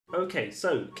Okay,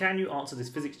 so can you answer this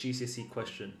physics GCSE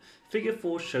question? Figure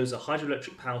 4 shows a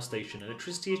hydroelectric power station.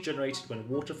 Electricity is generated when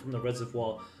water from the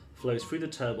reservoir flows through the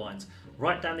turbines.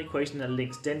 Write down the equation that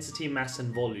links density, mass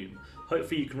and volume.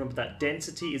 Hopefully you can remember that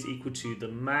density is equal to the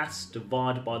mass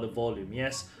divided by the volume.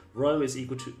 Yes, rho is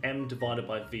equal to m divided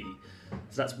by v.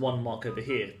 So that's 1 mark over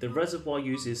here. The reservoir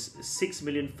uses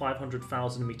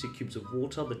 6,500,000 meter cubes of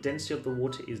water. The density of the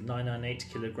water is 998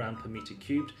 kilogram per meter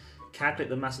cubed. Calculate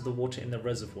the mass of the water in the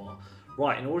reservoir.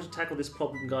 Right, in order to tackle this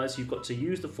problem, guys, you've got to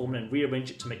use the formula and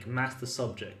rearrange it to make mass the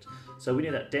subject. So we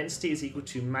know that density is equal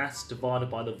to mass divided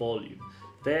by the volume.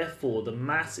 Therefore, the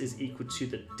mass is equal to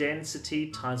the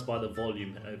density times by the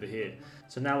volume over here.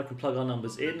 So now we can plug our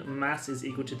numbers in. Mass is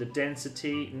equal to the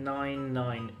density,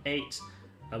 998,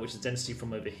 which is density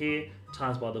from over here,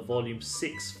 times by the volume,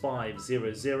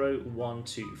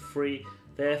 6,500,123.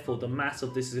 Therefore, the mass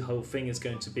of this whole thing is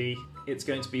going to be, it's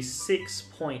going to be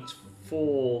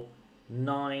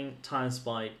 6.49 times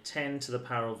by 10 to the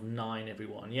power of 9,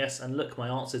 everyone. Yes, and look, my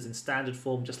answer is in standard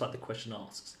form, just like the question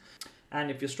asks. And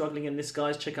if you're struggling in this,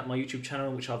 guys, check out my YouTube channel,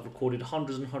 in which I've recorded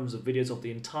hundreds and hundreds of videos of the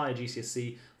entire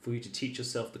GCSE for you to teach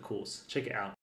yourself the course. Check it out.